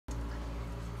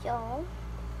Y'all,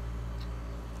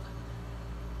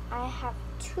 I have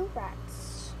 2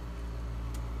 rats,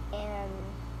 and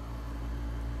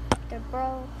they're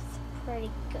both pretty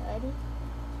good.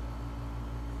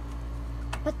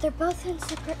 But they're both in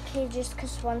separate cages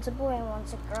because one's a boy and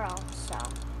one's a girl, so.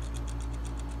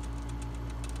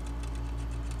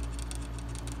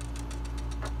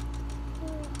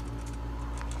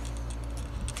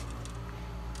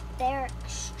 They're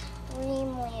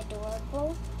extremely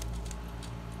adorable.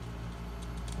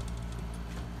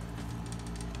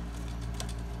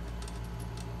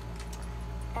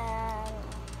 And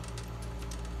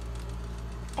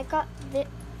I got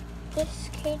this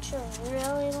cage a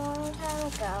really long time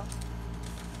ago.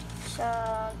 So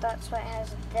that's why it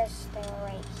has this thing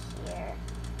right here.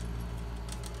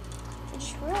 I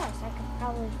just realized I could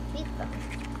probably feed them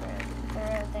if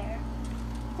they're there.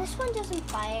 This one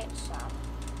doesn't bite, so.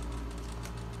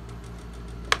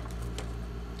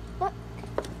 Look.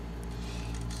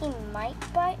 He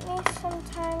might bite me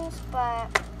sometimes, but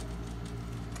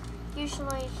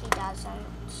usually he doesn't,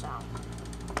 so.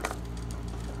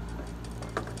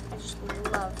 I just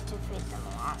love to feed them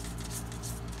a lot.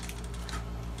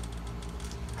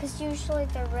 Because usually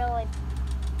they're really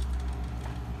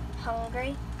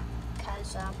hungry,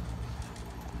 because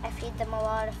I feed them a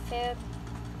lot of food,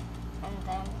 and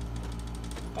then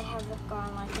they haven't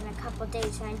gone like in a couple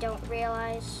days, and I don't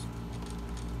realize.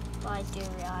 Well, I do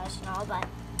realize and all, but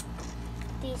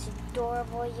these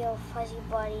adorable little fuzzy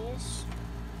buddies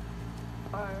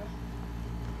are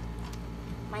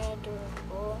my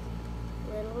adorable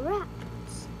little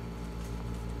rats.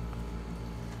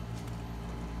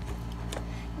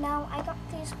 Now, I got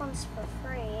these ones for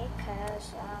free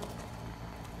because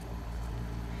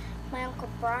my Uncle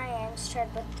Brian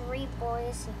started with 3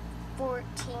 boys and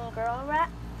 14 girl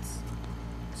rats.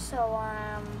 So,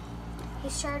 he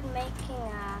started making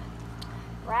a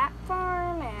rat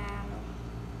farm, and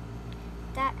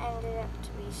that ended up to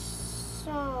be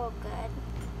so good.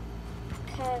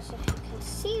 Because if you can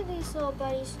see these little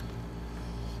buddies,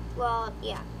 well,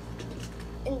 yeah.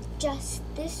 And just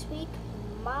this week,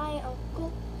 my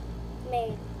uncle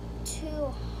made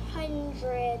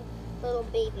 200 little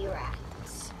baby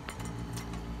rats.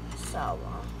 So,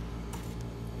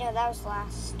 yeah, that was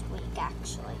last week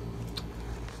actually.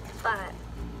 But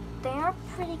they are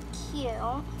pretty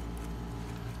cute.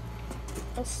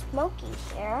 And Smokey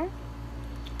here,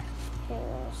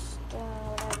 who's doing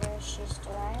whatever she's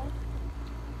doing,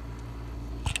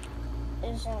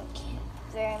 isn't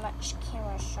very much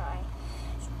camera shy.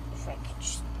 If I could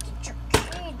just get your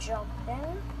cage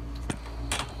open.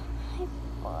 Hi,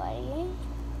 buddy.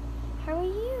 How are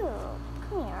you?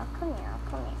 Come here, come here,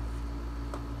 come here.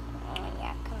 Oh,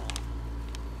 yeah, come here.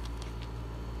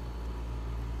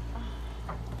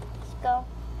 Let's go.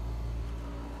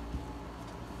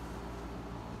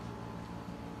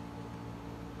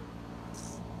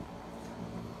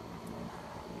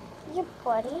 Yeah,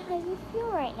 buddy, how do you feel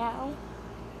right now?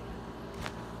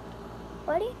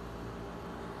 Buddy?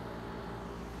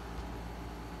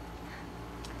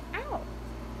 Ow.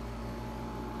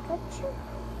 Got you.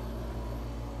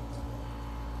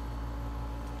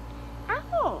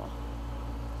 Ow.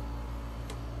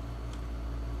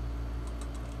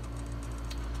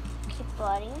 Okay,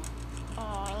 buddy.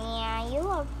 Oh, yeah, you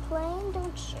love playing,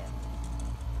 don't you?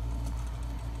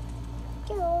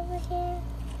 Get over here.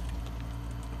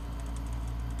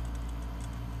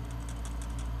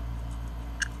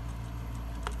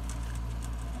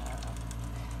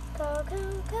 Go, go,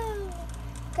 go.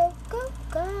 Go, go,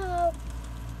 go.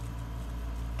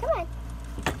 Come on.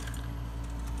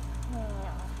 No.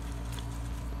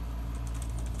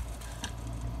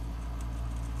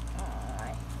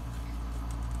 Alright.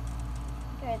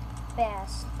 You're the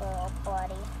best little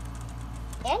buddy.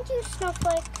 And you,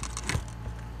 Snowflake.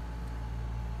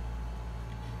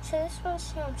 So this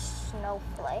one's named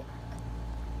Snowflake.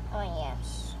 Oh,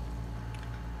 yes.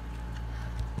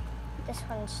 This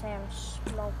one's named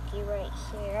Smokey right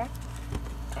here.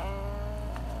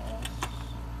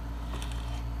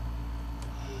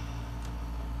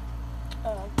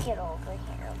 Oh, get over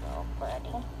here, little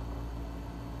buddy.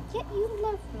 Yeah, you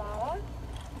love Mama.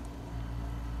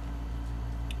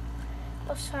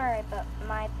 Oh, sorry, but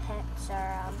my pets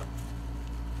are,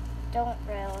 don't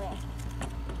really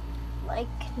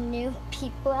like new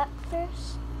people at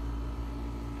first.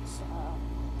 So,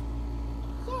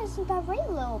 yeah, isn't that right,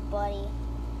 little buddy?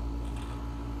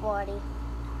 Buddy.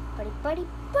 Buddy, buddy,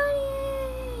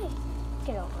 buddy!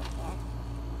 Get over here.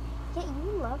 Yeah,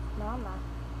 you love Mama.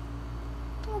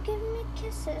 Oh, give me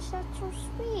kisses. That's so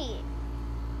sweet.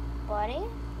 Buddy?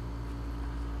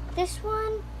 This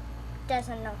one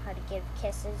doesn't know how to give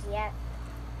kisses yet.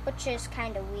 which is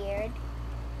kind of weird.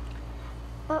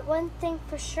 But one thing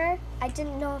for sure, I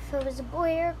didn't know if it was a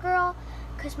boy or a girl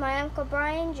because my Uncle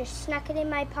Brian just snuck it in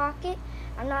my pocket.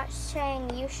 I'm not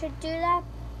saying you should do that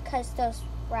because those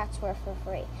rats were for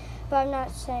free. But I'm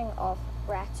not saying all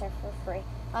rats are for free.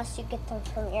 Unless you get them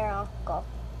from your uncle,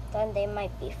 then they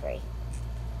might be free.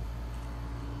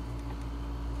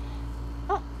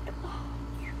 Oh.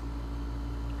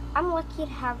 I'm lucky to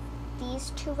have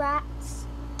these two rats.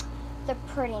 They're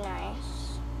pretty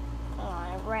nice.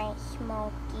 Oh, right,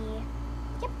 Smokey.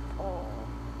 Yep. Oh.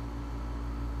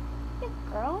 Good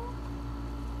girl.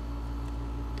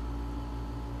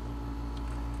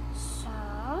 So.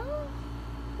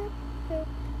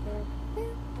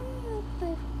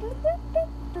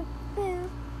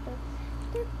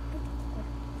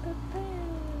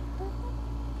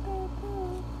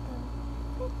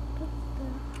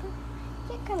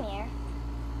 Yeah, come here.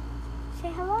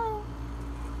 Say hello.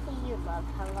 You love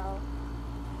hello.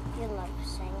 You love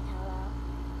saying hello.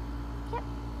 Yep.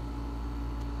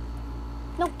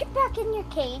 No, get back in your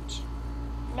cage.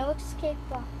 No escape.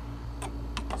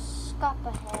 Stop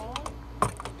ahead.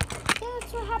 Yeah,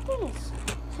 that's what happens.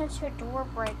 Since your door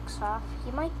breaks off,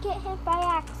 you might get hit by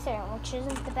accident, which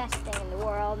isn't the best thing in the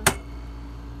world.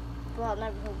 Well, it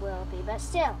never will be, but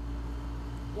still.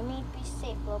 You need to be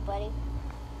safe, little buddy.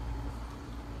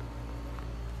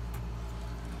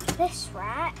 This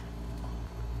rat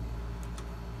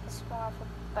is more of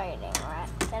a biting rat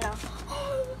than a...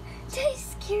 Did I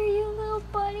scare you, little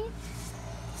buddy?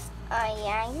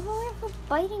 Yeah, you're more of a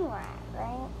biting rat,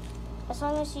 right? As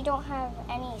long as you don't have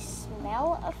any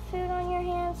smell of food on your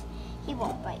hands, he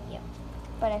won't bite you.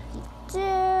 But if you do,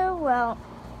 well,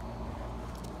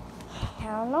 I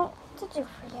don't know what to do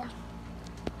for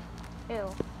you.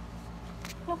 Ew.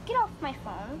 No, get off my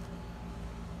phone.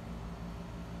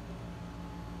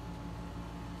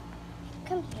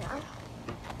 Come here.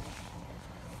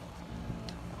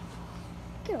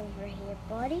 Get over here,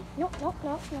 buddy. Nope. Woo.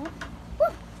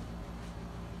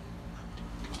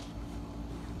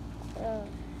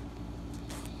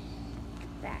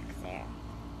 Back there.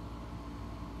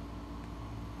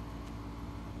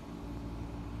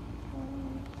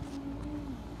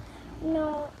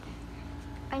 No,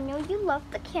 I know you love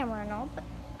the camera and all, but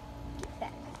get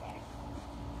back there.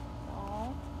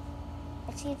 Oh,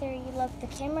 it's either you love the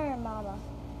camera or Mama.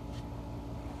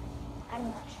 I'm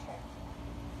not sure.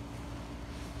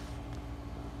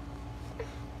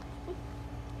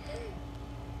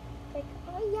 Like,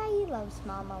 oh yeah, he loves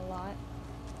Mama a lot.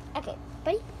 Okay,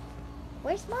 buddy,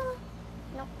 where's Mama?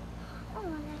 No. Oh,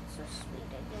 that's so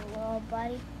sweet of you, little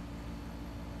buddy.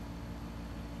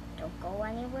 Don't go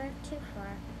anywhere too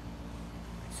far.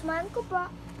 So my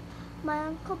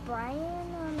Uncle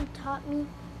Brian taught me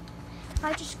if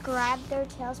I just grab their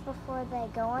tails before they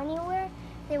go anywhere,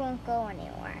 they won't go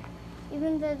anywhere.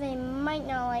 Even though they might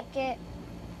not like it,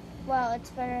 well,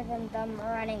 it's better than them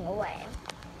running away,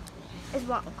 is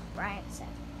what Uncle Brian said.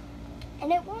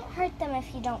 And it won't hurt them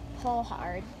if you don't pull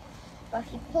hard. But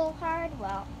if you pull hard,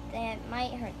 well, then it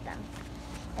might hurt them.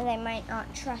 And they might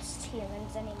not trust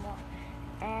humans anymore.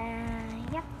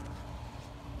 Yep.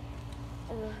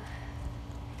 Ooh.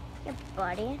 Your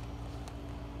buddy.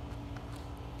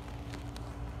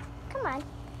 Come on.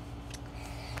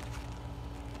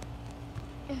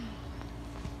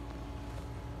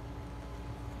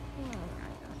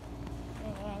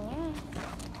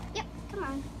 Yep, come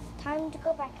on. Time to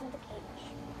go back in the cage.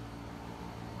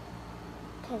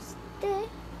 Because this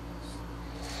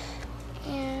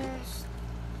is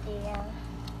the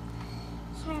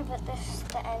sorry, but this is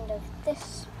the end of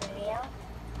this video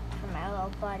for my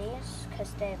little buddies,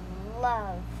 because they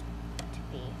love to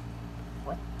be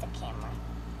with the camera,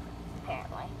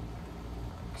 apparently.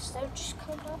 Because they're just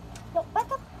coming up. No,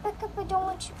 back up, I don't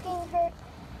want you getting hurt.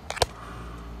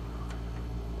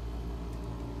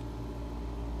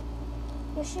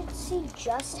 You should see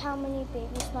just how many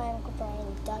babies my Uncle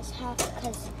Brian does have,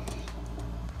 because